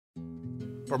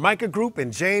Formica Group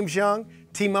and James Young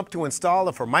team up to install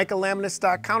a Formica Laminate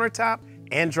stock countertop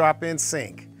and drop-in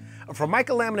sink. A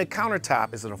Formica Laminate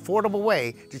countertop is an affordable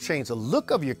way to change the look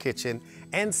of your kitchen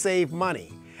and save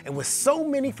money. And with so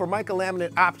many Formica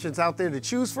Laminate options out there to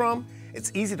choose from,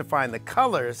 it's easy to find the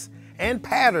colors and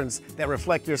patterns that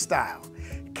reflect your style.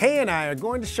 Kay and I are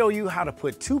going to show you how to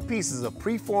put two pieces of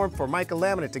preformed Formica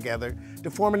Laminate together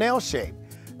to form an L shape.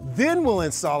 Then we'll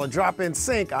install a drop-in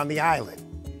sink on the island.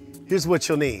 Here's what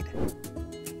you'll need.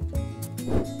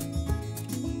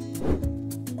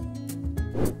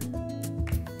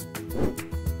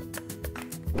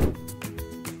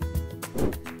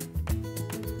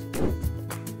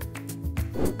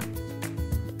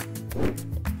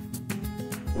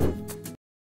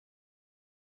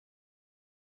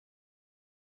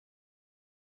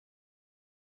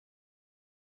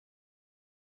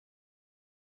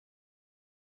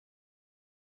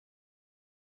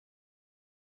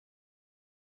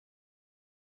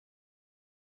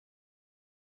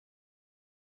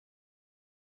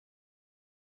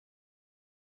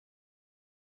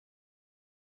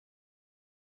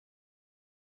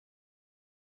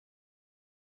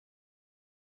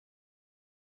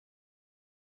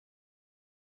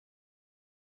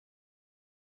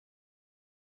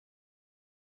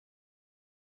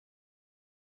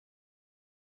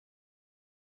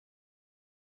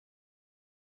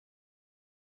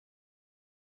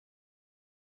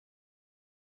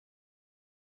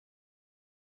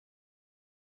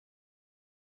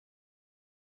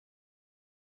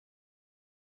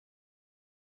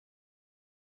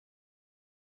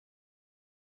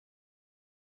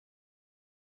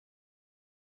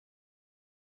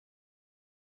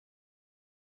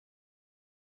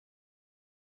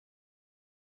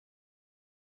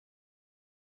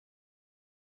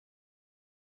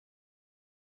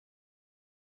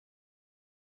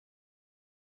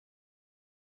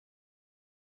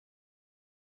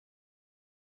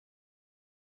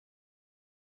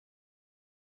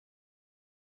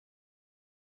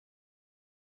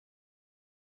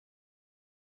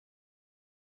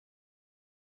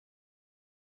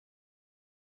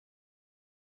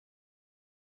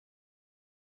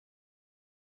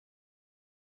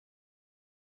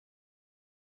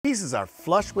 Pieces are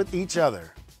flush with each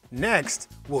other.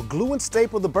 Next, we'll glue and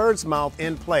staple the bird's mouth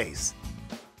in place.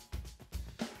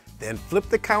 Then flip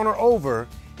the counter over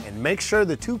and make sure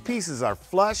the two pieces are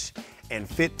flush and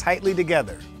fit tightly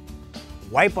together.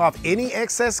 Wipe off any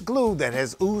excess glue that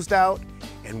has oozed out,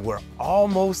 and we're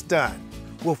almost done.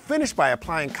 We'll finish by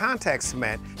applying contact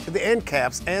cement to the end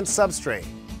caps and substrate.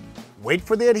 Wait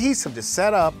for the adhesive to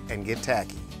set up and get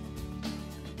tacky.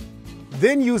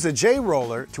 Then use a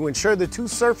J-roller to ensure the two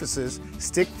surfaces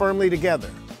stick firmly together.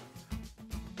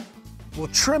 We'll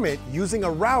trim it using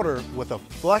a router with a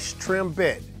flush trim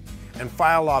bit and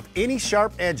file off any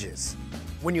sharp edges.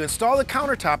 When you install the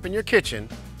countertop in your kitchen,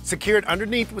 secure it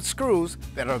underneath with screws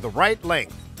that are the right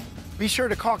length. Be sure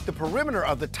to caulk the perimeter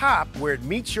of the top where it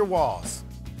meets your walls.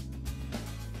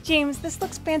 James, this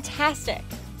looks fantastic.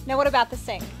 Now what about the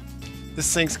sink? The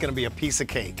sink's gonna be a piece of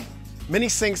cake. Many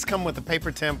sinks come with a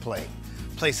paper template.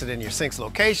 Place it in your sink's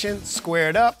location, square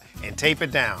it up, and tape it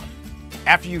down.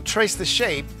 After you trace the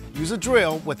shape, use a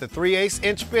drill with a 3/8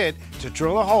 inch bit to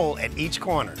drill a hole at each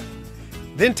corner.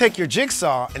 Then take your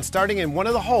jigsaw and, starting in one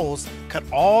of the holes, cut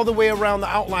all the way around the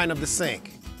outline of the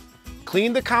sink.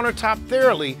 Clean the countertop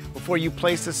thoroughly before you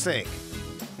place the sink.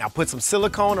 Now put some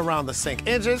silicone around the sink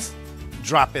edges,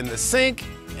 drop in the sink,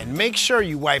 and make sure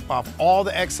you wipe off all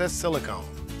the excess silicone.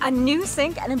 A new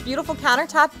sink and a beautiful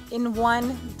countertop in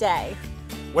one day.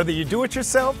 Whether you do it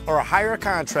yourself or hire a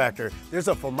contractor, there's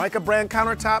a Formica brand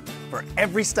countertop for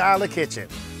every style of kitchen.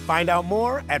 Find out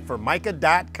more at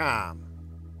formica.com.